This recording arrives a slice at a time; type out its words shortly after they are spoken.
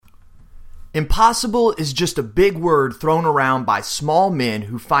Impossible is just a big word thrown around by small men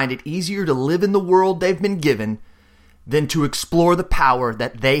who find it easier to live in the world they've been given than to explore the power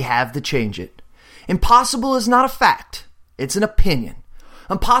that they have to change it. Impossible is not a fact, it's an opinion.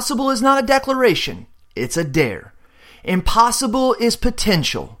 Impossible is not a declaration, it's a dare. Impossible is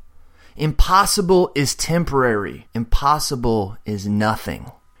potential. Impossible is temporary. Impossible is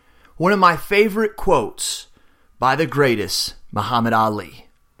nothing. One of my favorite quotes by the greatest, Muhammad Ali.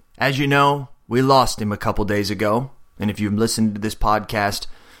 As you know, we lost him a couple days ago, and if you've listened to this podcast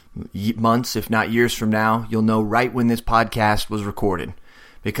months, if not years from now, you'll know right when this podcast was recorded,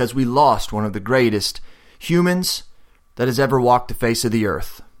 because we lost one of the greatest humans that has ever walked the face of the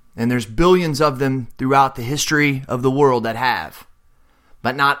earth. And there's billions of them throughout the history of the world that have.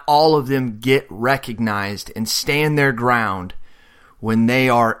 But not all of them get recognized and stand their ground when they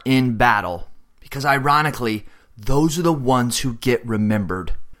are in battle. Because ironically, those are the ones who get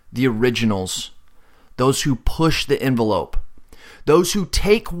remembered. The originals. Those who push the envelope. Those who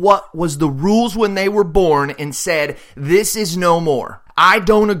take what was the rules when they were born and said, this is no more. I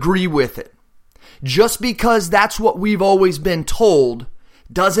don't agree with it. Just because that's what we've always been told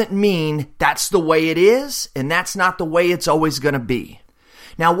doesn't mean that's the way it is, and that's not the way it's always going to be.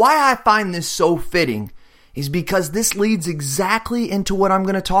 Now, why I find this so fitting is because this leads exactly into what I'm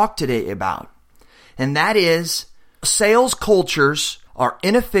going to talk today about. And that is, sales cultures are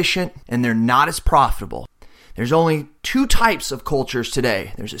inefficient and they're not as profitable. There's only two types of cultures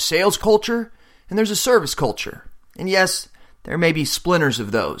today. There's a sales culture and there's a service culture. And yes, there may be splinters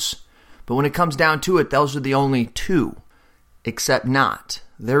of those. But when it comes down to it, those are the only two. Except not.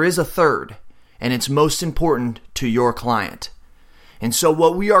 There is a third, and it's most important to your client. And so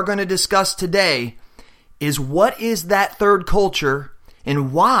what we are going to discuss today is what is that third culture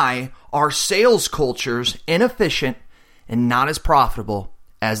and why are sales cultures inefficient and not as profitable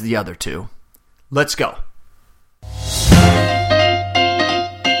as the other two. Let's go.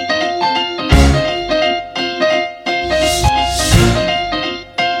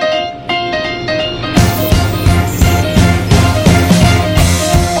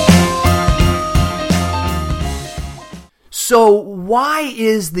 So why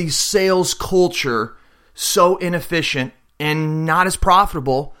is the sales culture so inefficient and not as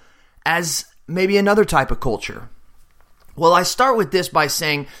profitable as maybe another type of culture? Well, I start with this by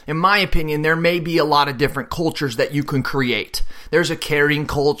saying, in my opinion, there may be a lot of different cultures that you can create. There's a caring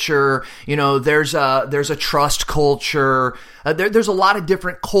culture, there's a trust culture. There's a lot of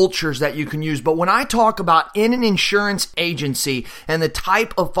different cultures that you can use. But when I talk about in an insurance agency and the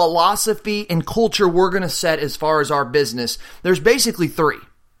type of philosophy and culture we're going to set as far as our business, there's basically three.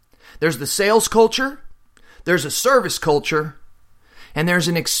 There's the sales culture, there's a service culture, and there's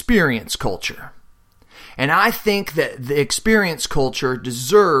an experience culture. And I think that the experience culture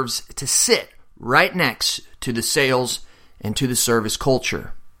deserves to sit right next to the sales and to the service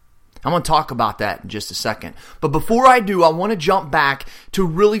culture. I'm going to talk about that in just a second. But before I do, I want to jump back to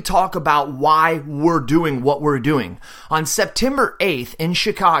really talk about why we're doing what we're doing. On September 8th in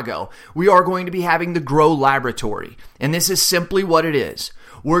Chicago, we are going to be having the Grow Laboratory. And this is simply what it is.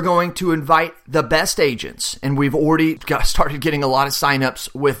 We're going to invite the best agents, and we've already started getting a lot of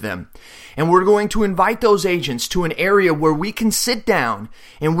signups with them. And we're going to invite those agents to an area where we can sit down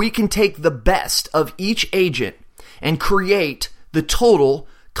and we can take the best of each agent and create the total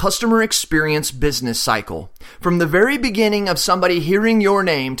customer experience business cycle. From the very beginning of somebody hearing your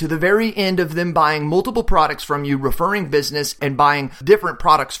name to the very end of them buying multiple products from you, referring business, and buying different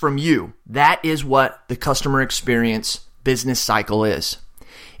products from you. That is what the customer experience business cycle is.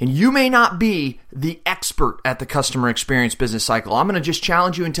 And you may not be the expert at the customer experience business cycle. I'm going to just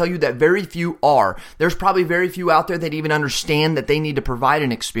challenge you and tell you that very few are. There's probably very few out there that even understand that they need to provide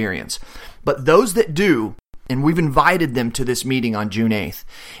an experience. But those that do, and we've invited them to this meeting on June 8th.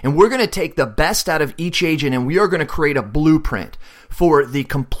 And we're going to take the best out of each agent and we are going to create a blueprint for the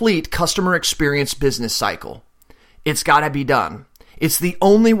complete customer experience business cycle. It's got to be done. It's the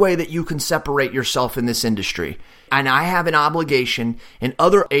only way that you can separate yourself in this industry. And I have an obligation, and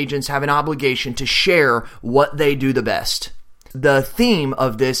other agents have an obligation to share what they do the best. The theme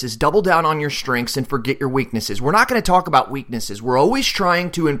of this is double down on your strengths and forget your weaknesses. We're not going to talk about weaknesses. We're always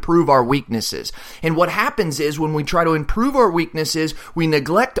trying to improve our weaknesses. And what happens is when we try to improve our weaknesses, we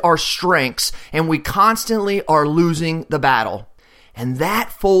neglect our strengths and we constantly are losing the battle. And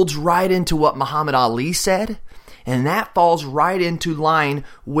that folds right into what Muhammad Ali said. And that falls right into line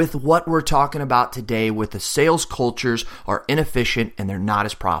with what we're talking about today with the sales cultures are inefficient and they're not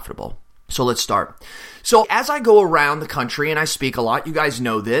as profitable. So let's start. So as I go around the country and I speak a lot, you guys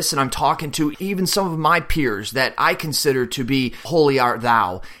know this, and I'm talking to even some of my peers that I consider to be holy art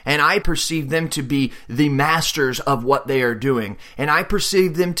thou, and I perceive them to be the masters of what they are doing, and I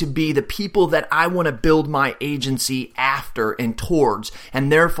perceive them to be the people that I want to build my agency after and towards,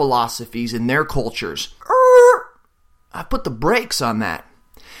 and their philosophies and their cultures. I put the brakes on that.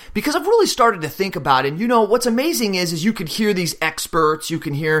 Because I've really started to think about it. And what's amazing is you can hear these experts, you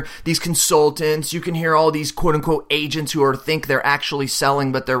can hear these consultants, you can hear all these quote unquote agents who think they're actually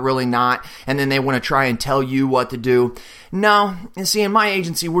selling, but they're really not. And then they want to try and tell you what to do. No, and see, in my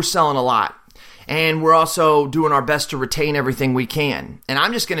agency, we're selling a lot. And we're also doing our best to retain everything we can. And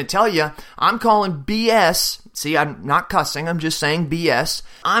I'm just going to tell you, I'm calling BS. See, I'm not cussing. I'm just saying BS.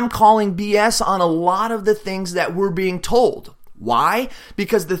 I'm calling BS on a lot of the things that we're being told. Why?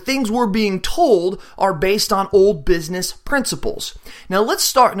 Because the things we're being told are based on old business principles. Now let's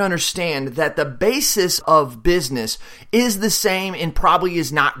start and understand that the basis of business is the same and probably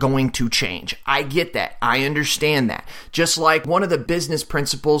is not going to change. I get that. I understand that. Just like one of the business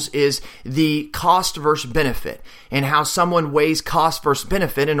principles is the cost versus benefit and how someone weighs cost versus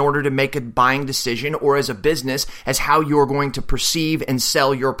benefit in order to make a buying decision, or as a business, as how you're going to perceive and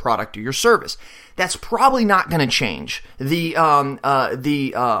sell your product or your service. That's probably not going to change. The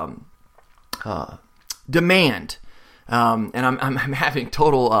demand, and I'm having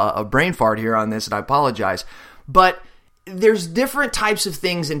total a brain fart here on this, and I apologize. But there's different types of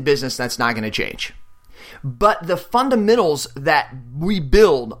things in business that's not going to change. But the fundamentals that we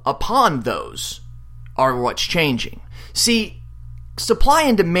build upon those are what's changing. See, supply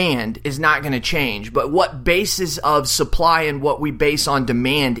and demand is not going to change, but what basis of supply and what we base on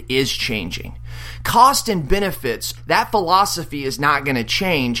demand is changing. Cost and benefits, that philosophy is not going to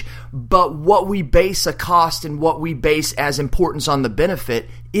change, but what we base a cost and what we base as importance on the benefit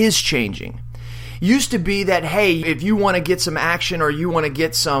is changing. Used to be that, hey, if you want to get some action or you want to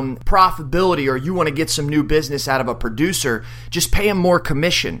get some profitability or you want to get some new business out of a producer, just pay him more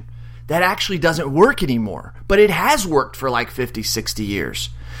commission. That actually doesn't work anymore, but it has worked for like 50, 60 years.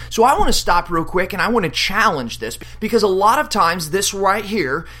 So I want to stop real quick and I want to challenge this, because a lot of times this right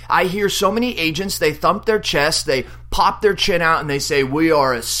here, I hear so many agents, they thump their chest, they pop their chin out and they say, we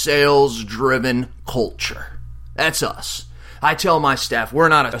are a sales-driven culture. That's us. I tell my staff, we're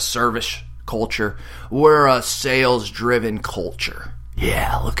not a service culture, we're a sales-driven culture.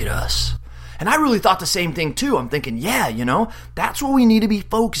 Yeah, look at us. And I really thought the same thing too. I'm thinking, yeah, that's what we need to be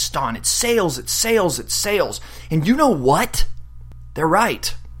focused on. It's sales, it's sales, it's sales. And you know what? They're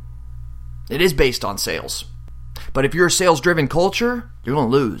right. It is based on sales. But if you're a sales-driven culture, you're going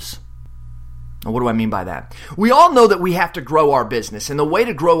to lose. And what do I mean by that? We all know that we have to grow our business. And the way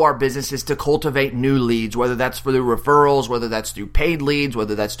to grow our business is to cultivate new leads, whether that's through referrals, whether that's through paid leads,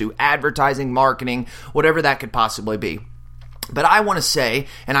 whether that's through advertising, marketing, whatever that could possibly be. But I want to say,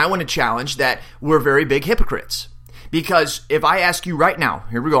 and I want to challenge that we're very big hypocrites. Because if I ask you right now,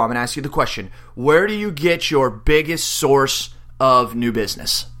 here we go, I'm going to ask you the question, where do you get your biggest source of new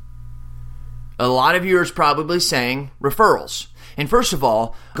business? A lot of you are probably saying referrals. And first of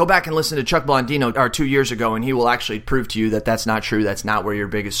all, go back and listen to Chuck Blondino 2 years ago, and he will actually prove to you that that's not true. That's not where your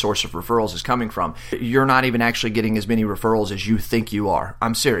biggest source of referrals is coming from. You're not even actually getting as many referrals as you think you are.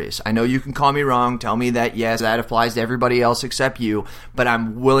 I'm serious. I know you can call me wrong, tell me that, yes, that applies to everybody else except you, but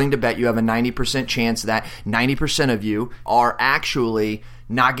I'm willing to bet you have a 90% chance that 90% of you are actually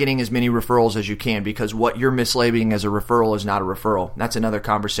not getting as many referrals as you can, because what you're mislabeling as a referral is not a referral. That's another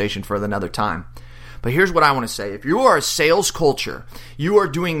conversation for another time. But here's what I want to say. If you are a sales culture, you are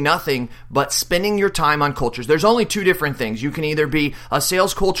doing nothing but spending your time on cultures. There's only two different things. You can either be a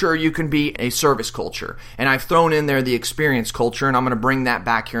sales culture or you can be a service culture. And I've thrown in there the experience culture, and I'm going to bring that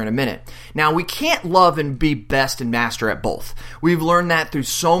back here in a minute. Now, we can't love and be best and master at both. We've learned that through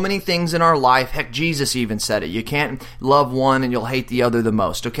so many things in our life. Heck, Jesus even said it. You can't love one and you'll hate the other the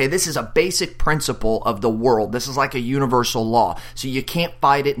most. Okay, this is a basic principle of the world. This is like a universal law. So you can't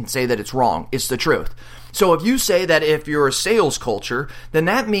fight it and say that it's wrong. It's the truth. So if you say that if you're a sales culture, then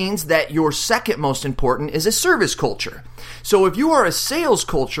that means that your second most important is a service culture. So if you are a sales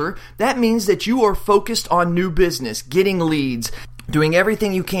culture, that means that you are focused on new business, getting leads, doing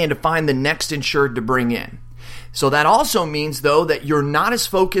everything you can to find the next insured to bring in. So that also means, though, that you're not as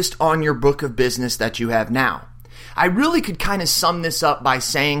focused on your book of business that you have now. I really could kind of sum this up by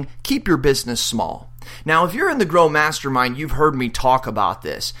saying, keep your business small. Now, if you're in the Grow Mastermind, you've heard me talk about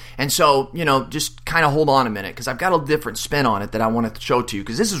this. And so, just kind of hold on a minute because I've got a different spin on it that I want to show to you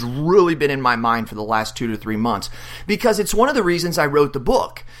because this has really been in my mind for the last 2 to 3 months because it's one of the reasons I wrote the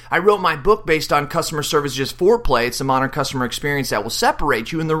book. I wrote my book based on customer service just foreplay. It's the modern customer experience that will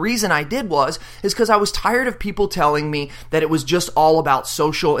separate you. And the reason I did is because I was tired of people telling me that it was just all about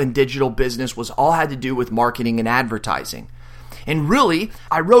social and digital business, was all had to do with marketing and advertising. And really,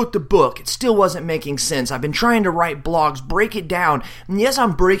 I wrote the book. It still wasn't making sense. I've been trying to write blogs, break it down. And yes,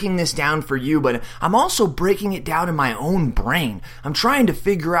 I'm breaking this down for you, but I'm also breaking it down in my own brain. I'm trying to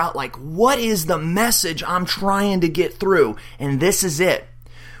figure out, what is the message I'm trying to get through? And this is it.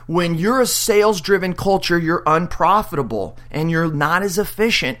 When you're a sales-driven culture, you're unprofitable and you're not as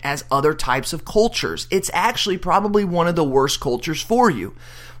efficient as other types of cultures. It's actually probably one of the worst cultures for you.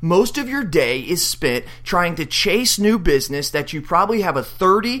 Most of your day is spent trying to chase new business that you probably have a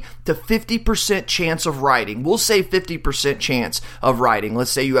 30 to 50% chance of writing. We'll say 50% chance of writing. Let's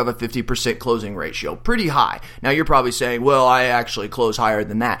say you have a 50% closing ratio. Pretty high. Now you're probably saying, well, I actually close higher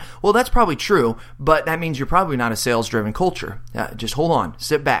than that. Well, that's probably true, but that means you're probably not a sales-driven culture. Just hold on.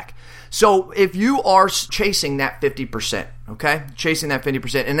 Sit back. So if you are chasing that 50%, okay, chasing that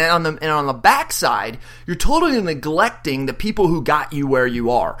 50%, and then on the backside, you're totally neglecting the people who got you where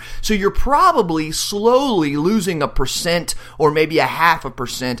you are. So you're probably slowly losing 1% or maybe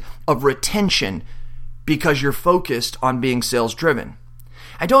 0.5% of retention because you're focused on being sales driven.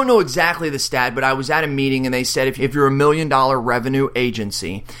 I don't know exactly the stat, but I was at a meeting and they said if you're $1 million revenue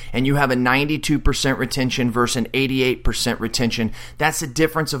agency and you have a 92% retention versus an 88% retention, that's a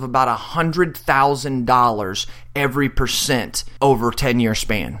difference of about $100,000 every percent over a 10-year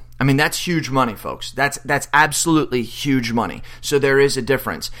span. I mean, that's huge money, folks. That's absolutely huge money. So there is a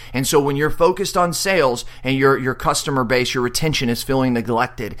difference. And so when you're focused on sales and your customer base, your retention is feeling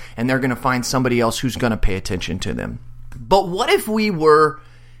neglected and they're going to find somebody else who's going to pay attention to them. But what if we were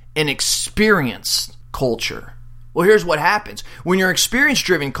an experience culture? Well, here's what happens. When you're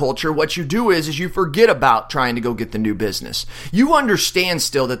experience-driven culture, what you do is you forget about trying to go get the new business. You understand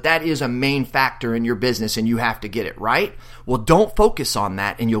still that is a main factor in your business and you have to get it, right? Well, don't focus on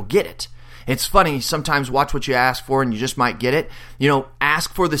that and you'll get it. It's funny, sometimes watch what you ask for and you just might get it.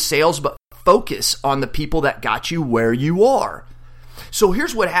 Ask for the sales, but focus on the people that got you where you are. So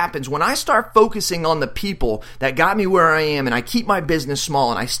here's what happens. When I start focusing on the people that got me where I am and I keep my business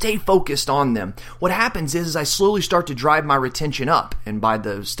small and I stay focused on them, what happens is I slowly start to drive my retention up. And by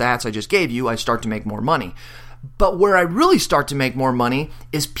the stats I just gave you, I start to make more money. But where I really start to make more money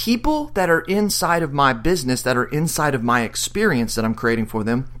is people that are inside of my business, that are inside of my experience that I'm creating for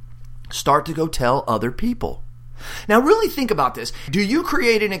them, start to go tell other people. Now, really think about this. Do you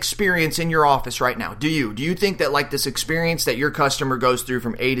create an experience in your office right now? Do you think that this experience that your customer goes through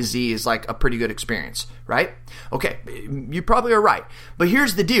from A to Z is a pretty good experience, right? Okay, you probably are right. But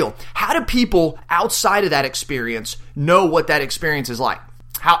here's the deal. How do people outside of that experience know what that experience is like?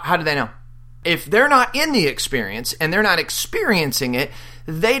 How do they know? If they're not in the experience and they're not experiencing it,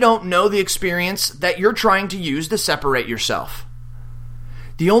 they don't know the experience that you're trying to use to separate yourself.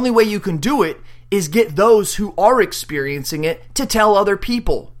 The only way you can do it is get those who are experiencing it to tell other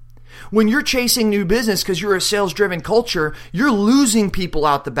people. When you're chasing new business because you're a sales-driven culture, you're losing people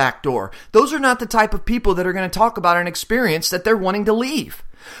out the back door. Those are not the type of people that are going to talk about an experience that they're wanting to leave.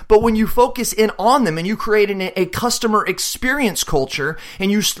 But when you focus in on them and you create a customer experience culture and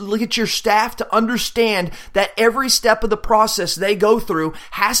you look at your staff to understand that every step of the process they go through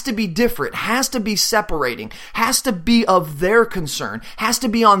has to be different, has to be separating, has to be of their concern, has to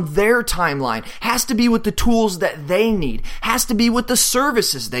be on their timeline, has to be with the tools that they need, has to be with the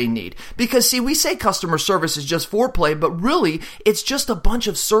services they need. Because see, we say customer service is just foreplay, but really it's just a bunch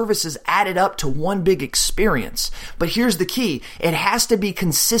of services added up to one big experience. But here's the key. It has to be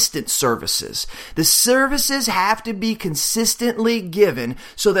consistent services. The services have to be consistently given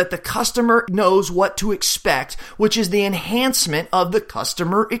so that the customer knows what to expect, which is the enhancement of the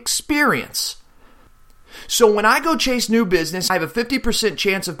customer experience. So when I go chase new business, I have a 50%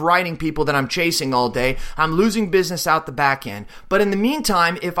 chance of writing people that I'm chasing all day. I'm losing business out the back end. But in the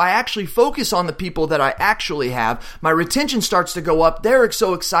meantime, if I actually focus on the people that I actually have, my retention starts to go up. They're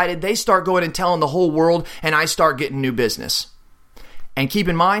so excited. They start going and telling the whole world, and I start getting new business. And keep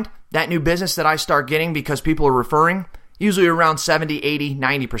in mind, that new business that I start getting because people are referring, usually around 70, 80,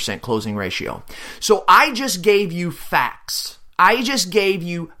 90% closing ratio. So I just gave you facts. I just gave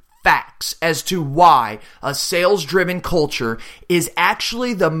you facts as to why a sales-driven culture is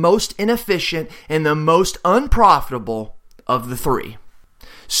actually the most inefficient and the most unprofitable of the three.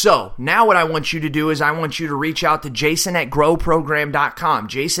 So now what I want you to do is I want you to reach out to jason@growprogram.com,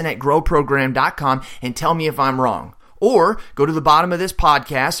 jason@growprogram.com, and tell me if I'm wrong. Or go to the bottom of this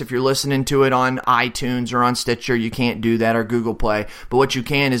podcast. If you're listening to it on iTunes or on Stitcher, you can't do that, or Google Play. But what you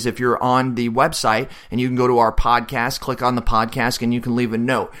can is if you're on the website and you can go to our podcast, click on the podcast, and you can leave a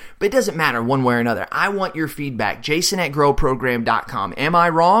note. But it doesn't matter one way or another. I want your feedback. jason@growprogram.com. Am I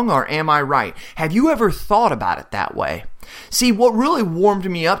wrong or am I right? Have you ever thought about it that way? See, what really warmed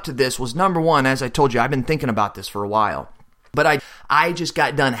me up to this was, number one, as I told you, I've been thinking about this for a while. But I just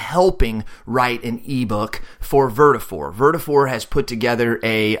got done helping write an ebook for Vertafore. Vertafore has put together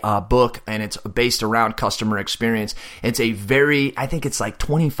a book, and it's based around customer experience. It's a I think it's like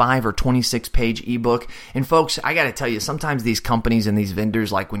 25 or 26 page ebook. And folks, I got to tell you, sometimes these companies and these vendors,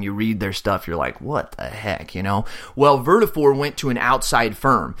 like when you read their stuff, you're like, what the heck, you know? Well, Vertafore went to an outside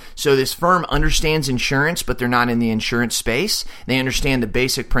firm. So this firm understands insurance, but they're not in the insurance space. They understand the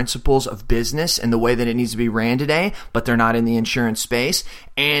basic principles of business and the way that it needs to be ran today, but they're not in the insurance space.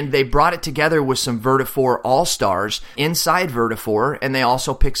 And they brought it together with some Vertafore all-stars inside Vertafore, and they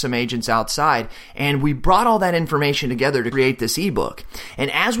also picked some agents outside. And we brought all that information together to create this ebook. And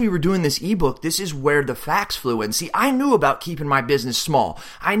as we were doing this ebook, this is where the facts flew in. See, I knew about keeping my business small.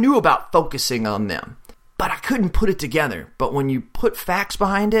 I knew about focusing on them, but I couldn't put it together. But when you put facts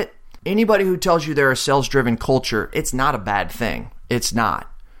behind it, anybody who tells you they're a sales-driven culture, it's not a bad thing. It's not.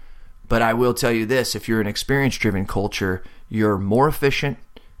 But I will tell you this, if you're an experience-driven culture, you're more efficient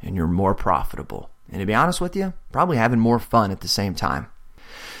and you're more profitable. And to be honest with you, probably having more fun at the same time.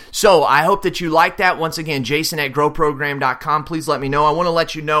 So I hope that you like that. Once again, jason@growprogram.com. Please let me know. I want to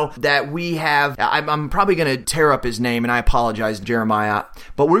let you know that we have, I'm probably going to tear up his name, and I apologize, Jeremiah,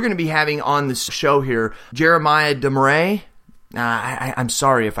 but we're going to be having on this show here, Jeremiah Desmarais. I'm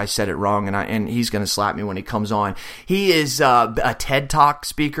sorry if I said it wrong, and he's going to slap me when he comes on. He is a TED Talk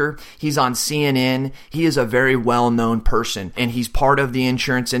speaker. He's on CNN. He is a very well-known person, and he's part of the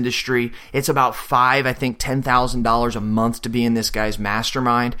insurance industry. It's about $10,000 a month to be in this guy's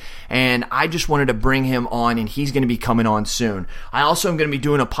mastermind, and I just wanted to bring him on, and he's going to be coming on soon. I also am going to be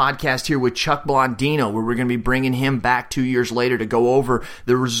doing a podcast here with Chuck Blondino, where we're going to be bringing him back 2 years later to go over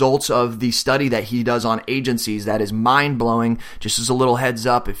the results of the study that he does on agencies. That is mind-blowing. Just as a little heads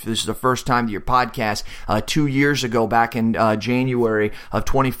up, if this is the first time to your podcast, 2 years ago, back in January of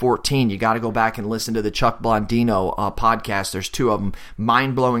 2014, you got to go back and listen to the Chuck Blondino podcast. There's two of them.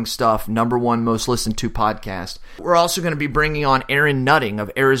 Mind-blowing stuff. Number one most listened to podcast. We're also going to be bringing on Aaron Nutting of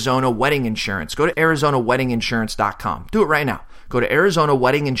Arizona Wedding Insurance. Go to ArizonaWeddingInsurance.com. Do it right now. Go to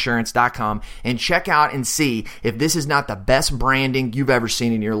ArizonaWeddingInsurance.com and check out and see if this is not the best branding you've ever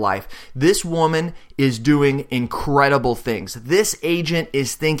seen in your life. This woman is doing incredible things. This agent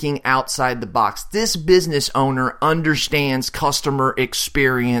is thinking outside the box. This business owner understands customer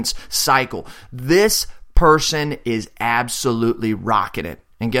experience cycle. This person is absolutely rocking it.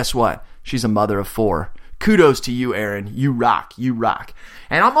 And guess what? She's a mother of four. Kudos to you, Aaron. You rock. You rock.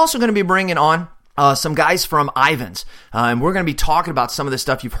 And I'm also going to be bringing on some guys from Ivans, and we're going to be talking about some of the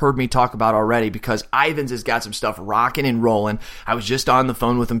stuff you've heard me talk about already, because Ivans has got some stuff rocking and rolling. I was just on the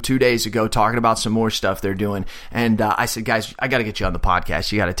phone with them 2 days ago talking about some more stuff they're doing, and I said, guys, I got to get you on the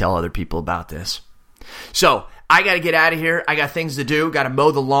podcast. You got to tell other people about this. So I got to get out of here. I got things to do. Got to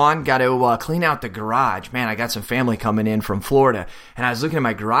mow the lawn. Got to clean out the garage. Man, I got some family coming in from Florida, and I was looking at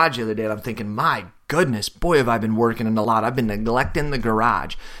my garage the other day, and I'm thinking, my goodness, boy, have I been working in a lot. I've been neglecting the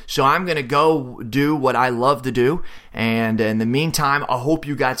garage. So I'm going to go do what I love to do. And in the meantime, I hope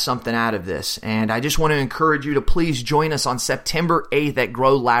you got something out of this. And I just want to encourage you to please join us on September 8th at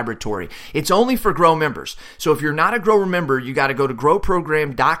Grow Laboratory. It's only for Grow members. So if you're not a Grow member, you got to go to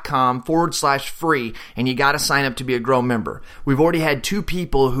growprogram.com/free, and you got to sign up to be a Grow member. We've already had 2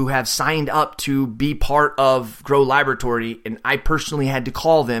 people who have signed up to be part of Grow Laboratory, and I personally had to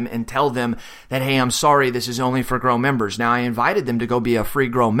call them and tell them that, hey, I'm sorry, this is only for Grow members. Now, I invited them to go be a free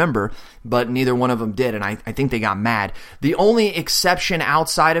Grow member, but neither one of them did, and I think they got mad. The only exception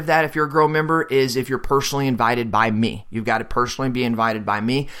outside of that, if you're a Grow member, is if you're personally invited by me. You've got to personally be invited by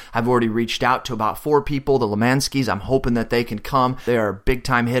me. I've already reached out to about 4 people, the Lemanskis. I'm hoping that they can come. They are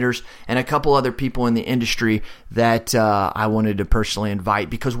big-time hitters, and a couple other people in the industry that I wanted to personally invite,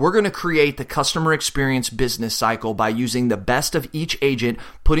 because we're going to create the customer experience business cycle by using the best of each agent,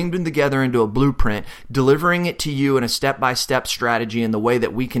 putting them together into a blueprint, delivering it to you in a step-by-step strategy in the way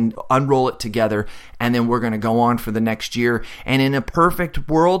that we can unroll it together, and then we're going to go on for the next year. And in a perfect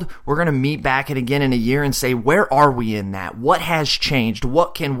world, we're going to meet back again in a year and say, where are we in that? What has changed?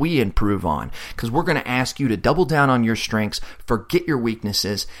 What can we improve on? Because we're going to ask you to double down on your strengths, forget your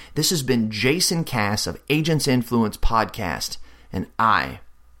weaknesses. This has been Jason Cass of Agents Influence Podcast, and I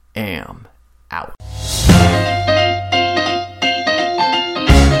am out.